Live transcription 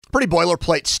pretty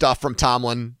boilerplate stuff from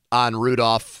Tomlin on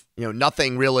Rudolph.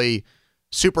 Nothing really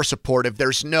super supportive.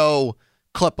 There's no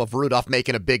clip of Rudolph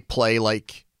making a big play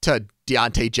like to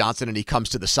Deontay Johnson and he comes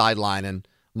to the sideline and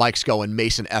Mike's going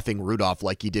Mason effing Rudolph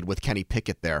like he did with Kenny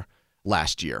Pickett there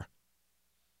last year.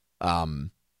 Even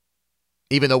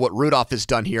though what Rudolph has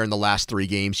done here in the last 3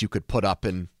 games, you could put up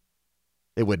and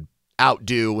it would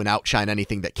outdo and outshine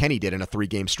anything that Kenny did in a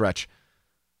 3-game stretch.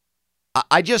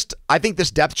 I think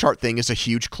this depth chart thing is a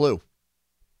huge clue.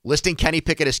 Listing Kenny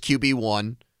Pickett as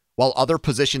QB1 while other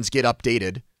positions get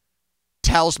updated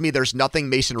tells me there's nothing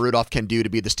Mason Rudolph can do to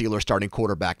be the Steelers starting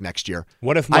quarterback next year.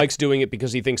 What if Mike's doing it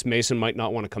because he thinks Mason might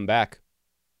not want to come back?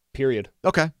 Period.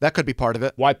 Okay, that could be part of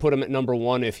it. Why put him at number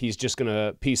 1 if he's just going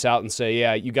to peace out and say,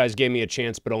 yeah, you guys gave me a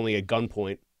chance, but only at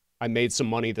gunpoint. I made some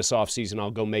money this offseason.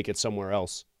 I'll go make it somewhere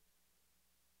else.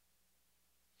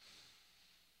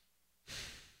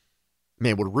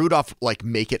 Man, would Rudolph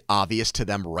make it obvious to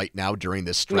them right now during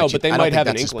this stretch? No, but they might have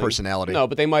an inkling. His personality. No,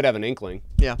 but they might have an inkling.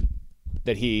 Yeah,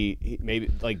 that he maybe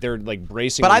they're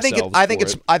bracing. But themselves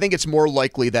I think it's more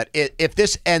likely that if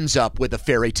this ends up with a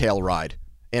fairy tale ride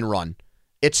and run,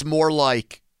 it's more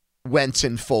like Wentz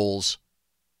and Foles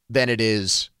than it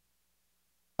is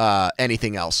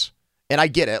anything else. And I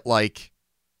get it.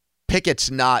 Pickett's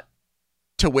not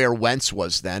to where Wentz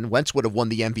was then. Wentz would have won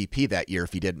the MVP that year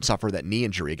if he didn't suffer that knee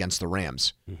injury against the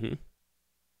Rams. Mm-hmm.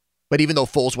 But even though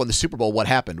Foles won the Super Bowl, what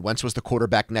happened? Wentz was the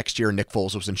quarterback next year, and Nick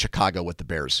Foles was in Chicago with the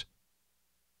Bears.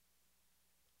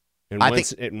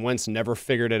 And Wentz never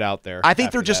figured it out there. I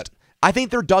think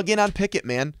they're dug in on Pickett,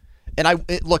 man. And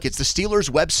look, it's the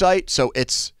Steelers website, so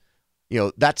it's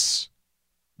that's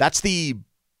the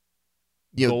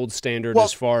gold standard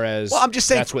as far as I'm just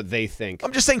saying that's what they think.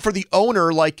 I'm just saying for the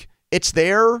owner, it's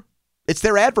their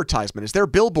advertisement, it's their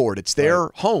billboard, it's their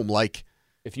home.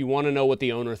 If you want to know what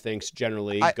the owner thinks,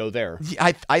 generally go there.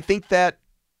 I think that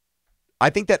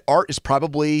Art is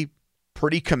probably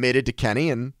pretty committed to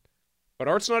Kenny, but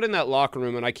Art's not in that locker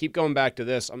room, and I keep going back to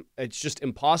this. It's just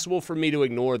impossible for me to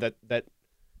ignore that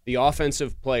the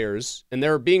offensive players, and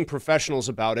they're being professionals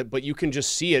about it, but you can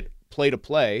just see it play to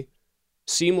play,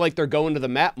 seem like they're going to the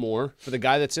mat more for the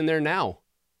guy that's in there now.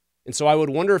 And so I would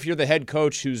wonder if you're the head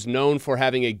coach who's known for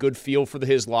having a good feel for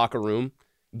his locker room,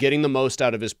 getting the most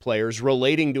out of his players,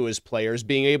 relating to his players,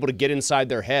 being able to get inside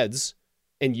their heads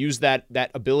and use that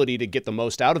ability to get the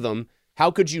most out of them. How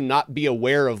could you not be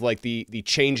aware of the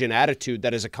change in attitude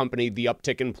that has accompanied the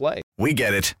uptick in play? We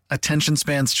get it. Attention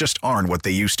spans just aren't what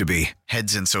they used to be.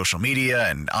 Heads in social media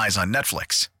and eyes on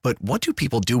Netflix. But what do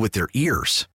people do with their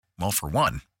ears? Well, for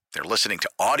one, they're listening to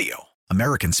audio.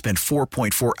 Americans spend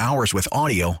 4.4 hours with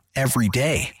audio every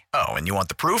day. Oh, and you want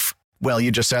the proof? Well,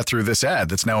 you just sat through this ad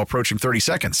that's now approaching 30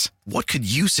 seconds. What could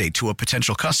you say to a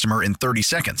potential customer in 30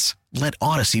 seconds? Let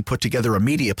Odyssey put together a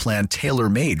media plan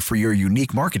tailor-made for your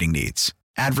unique marketing needs.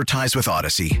 Advertise with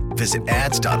Odyssey. Visit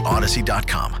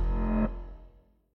ads.odyssey.com.